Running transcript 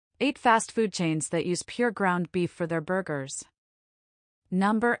8 fast food chains that use pure ground beef for their burgers.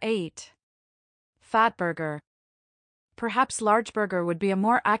 Number 8. Fatburger. Perhaps Large Burger would be a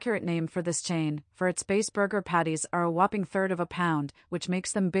more accurate name for this chain, for its base burger patties are a whopping third of a pound, which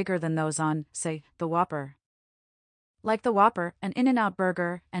makes them bigger than those on, say, the Whopper. Like the Whopper, an In-N-Out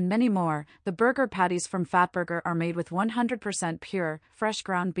Burger, and many more, the burger patties from Fatburger are made with 100% pure, fresh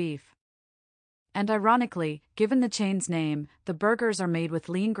ground beef. And ironically, given the chain's name, the burgers are made with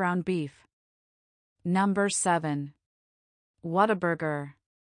lean ground beef. Number 7. Whataburger.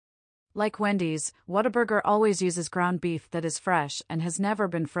 Like Wendy's, Whataburger always uses ground beef that is fresh and has never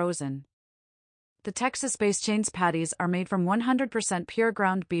been frozen. The Texas-based chain's patties are made from 100% pure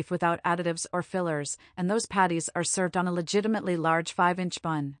ground beef without additives or fillers, and those patties are served on a legitimately large 5-inch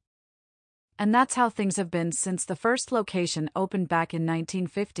bun. And that's how things have been since the first location opened back in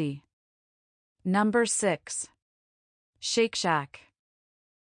 1950. Number 6. Shake Shack.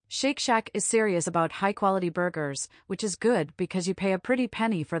 Shake Shack is serious about high-quality burgers, which is good because you pay a pretty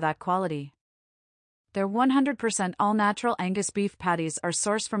penny for that quality. Their 100% all-natural Angus beef patties are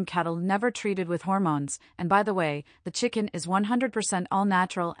sourced from cattle never treated with hormones, and by the way, the chicken is 100%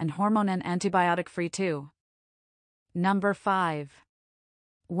 all-natural and hormone and antibiotic-free too. Number 5.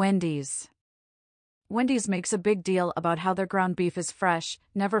 Wendy's. Wendy's makes a big deal about how their ground beef is fresh,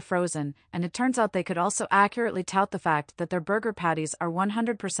 never frozen, and it turns out they could also accurately tout the fact that their burger patties are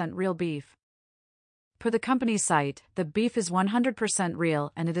 100% real beef. Per the company's site, the beef is 100%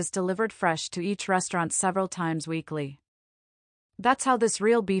 real and it is delivered fresh to each restaurant several times weekly. That's how this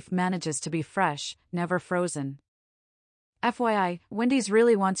real beef manages to be fresh, never frozen. FYI, Wendy's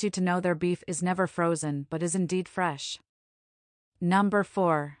really wants you to know their beef is never frozen but is indeed fresh. Number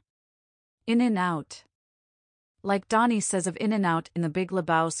 4. In-N-Out. Like Donnie says of In-N-Out in The Big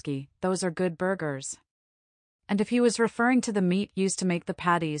Lebowski, those are good burgers. And if he was referring to the meat used to make the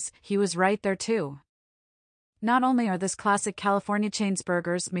patties, he was right there too. Not only are this classic California chain's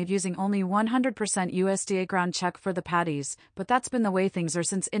burgers made using only 100% USDA ground chuck for the patties, but that's been the way things are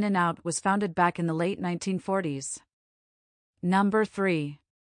since In-N-Out was founded back in the late 1940s. Number 3.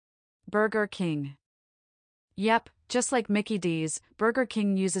 Burger King. Yep, just like Mickey D's, Burger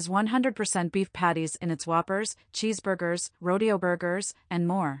King uses 100% beef patties in its Whoppers, cheeseburgers, rodeo burgers, and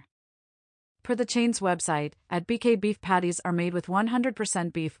more. Per the chain's website, at BK beef patties are made with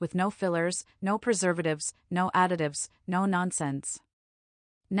 100% beef with no fillers, no preservatives, no additives, no nonsense.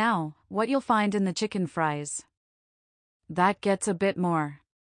 Now, what you'll find in the chicken fries. That gets a bit more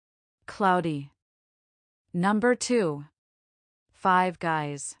cloudy. Number 2. Five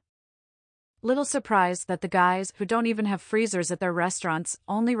Guys. Little surprised that the guys who don't even have freezers at their restaurants,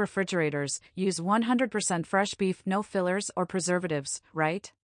 only refrigerators, use 100% fresh beef, no fillers or preservatives,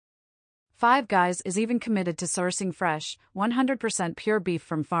 right? Five Guys is even committed to sourcing fresh, 100% pure beef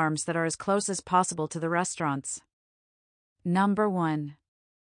from farms that are as close as possible to the restaurants. Number 1.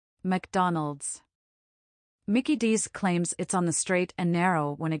 McDonald's. Mickey D's claims it's on the straight and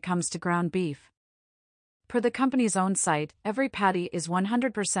narrow when it comes to ground beef. Per the company's own site, every patty is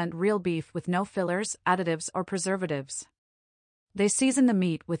 100% real beef with no fillers, additives or preservatives. They season the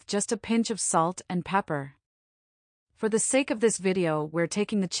meat with just a pinch of salt and pepper. For the sake of this video, we're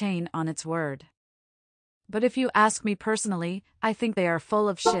taking the chain on its word. But if you ask me personally, I think they are full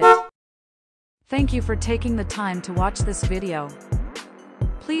of shit. Thank you for taking the time to watch this video.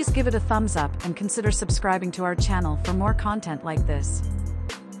 Please give it a thumbs up and consider subscribing to our channel for more content like this.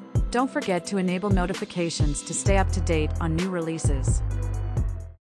 Don't forget to enable notifications to stay up to date on new releases.